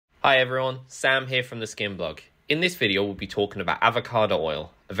Hi everyone, Sam here from the Skin Blog. In this video we'll be talking about avocado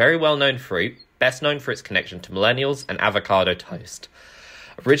oil, a very well known fruit, best known for its connection to millennials and avocado toast.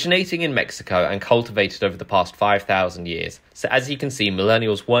 Originating in Mexico and cultivated over the past 5,000 years, so as you can see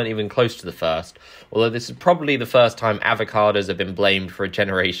millennials weren't even close to the first, although this is probably the first time avocados have been blamed for a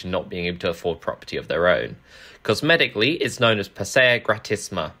generation not being able to afford property of their own. Cosmetically, it's known as Persea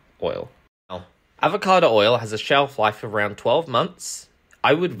Gratissima oil. Now, avocado oil has a shelf life of around 12 months.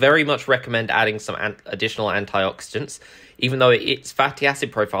 I would very much recommend adding some additional antioxidants. Even though its fatty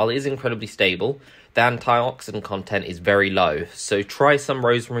acid profile is incredibly stable, the antioxidant content is very low. So try some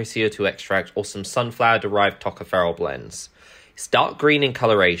rosemary CO2 extract or some sunflower-derived tocopherol blends. It's dark green in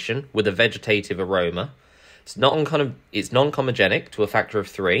coloration with a vegetative aroma. It's non-comedogenic to a factor of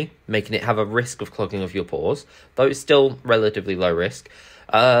 3, making it have a risk of clogging of your pores, though it's still relatively low risk.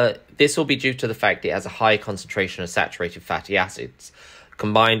 This will be due to the fact it has a high concentration of saturated fatty acids,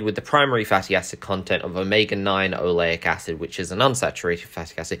 combined with the primary fatty acid content of omega-9 oleic acid, which is an unsaturated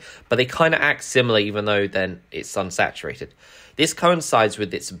fatty acid, but they kind of act similar even though then it's unsaturated. This coincides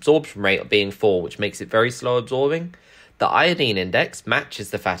with its absorption rate of being 4, which makes it very slow absorbing. The iodine index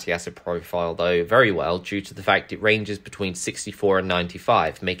matches the fatty acid profile though very well due to the fact it ranges between 64 and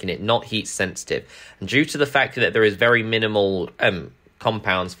 95, making it not heat sensitive, and due to the fact that there is very minimal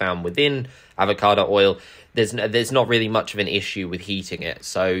compounds found within avocado oil, there's not really much of an issue with heating it,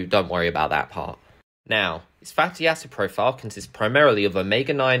 so don't worry about that part. Now, its fatty acid profile consists primarily of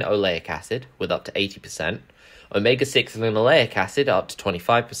omega-9 oleic acid with up to 80%, omega-6 linoleic acid up to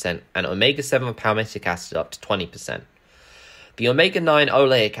 25%, and omega-7 palmitic acid up to 20%. The omega-9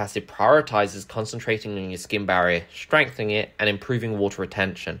 oleic acid prioritizes concentrating on your skin barrier, strengthening it, and improving water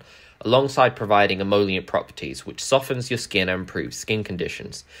retention, alongside providing emollient properties, which softens your skin and improves skin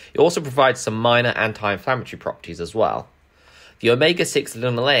conditions. It also provides some minor anti-inflammatory properties as well. The omega-6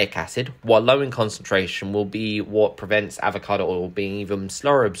 linoleic acid, while low in concentration, will be what prevents avocado oil being even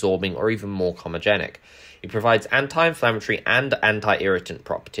slower absorbing or even more comedogenic. It provides anti-inflammatory and anti-irritant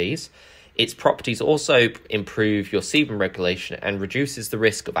properties. Its properties also improve your sebum regulation and reduces the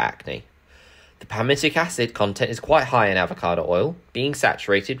risk of acne. The palmitic acid content is quite high in avocado oil, being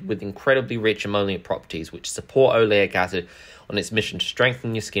saturated with incredibly rich emollient properties which support oleic acid on its mission to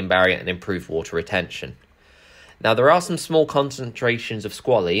strengthen your skin barrier and improve water retention. Now, there are some small concentrations of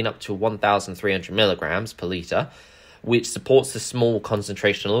squalene, up to 1,300 milligrams per litre, which supports the small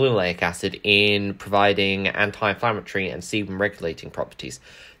concentration of linoleic acid in providing anti-inflammatory and sebum regulating properties.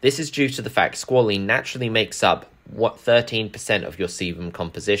 This is due to the fact squalene naturally makes up 13% of your sebum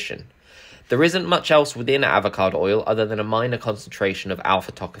composition. There isn't much else within avocado oil other than a minor concentration of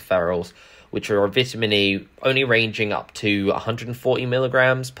alpha tocopherols, which are a vitamin E, only ranging up to 140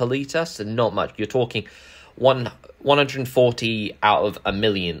 milligrams per litre, so not much. You're talking 140 out of a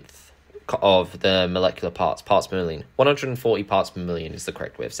millionth of the molecular parts per million. 140 parts per million is the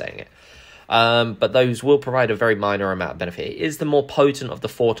correct way of saying it. But those will provide a very minor amount of benefit. It is the more potent of the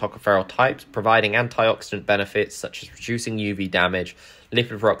 4 tocopherol types, providing antioxidant benefits such as reducing UV damage,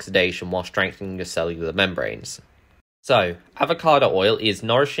 lipid oxidation while strengthening your cellular membranes. So, avocado oil is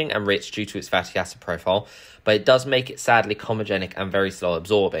nourishing and rich due to its fatty acid profile, but it does make it sadly comedogenic and very slow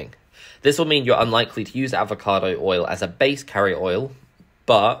absorbing. This will mean you're unlikely to use avocado oil as a base carrier oil,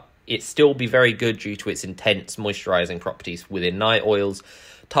 but it still be very good due to its intense moisturising properties within night oils,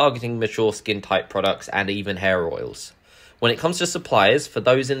 targeting mature skin type products, and even hair oils. When it comes to suppliers, for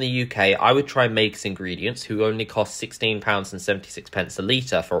those in the UK, I would try Makes Ingredients, who only cost £16.76 a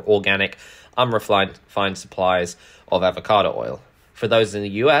litre for organic, unrefined supplies of avocado oil. For those in the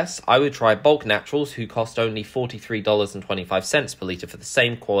US, I would try Bulk Naturals, who cost only $43.25 per litre for the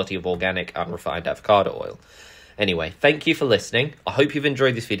same quality of organic, unrefined avocado oil. Anyway, thank you for listening. I hope you've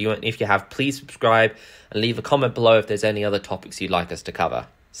enjoyed this video, and if you have, please subscribe and leave a comment below if there's any other topics you'd like us to cover.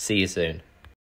 See you soon.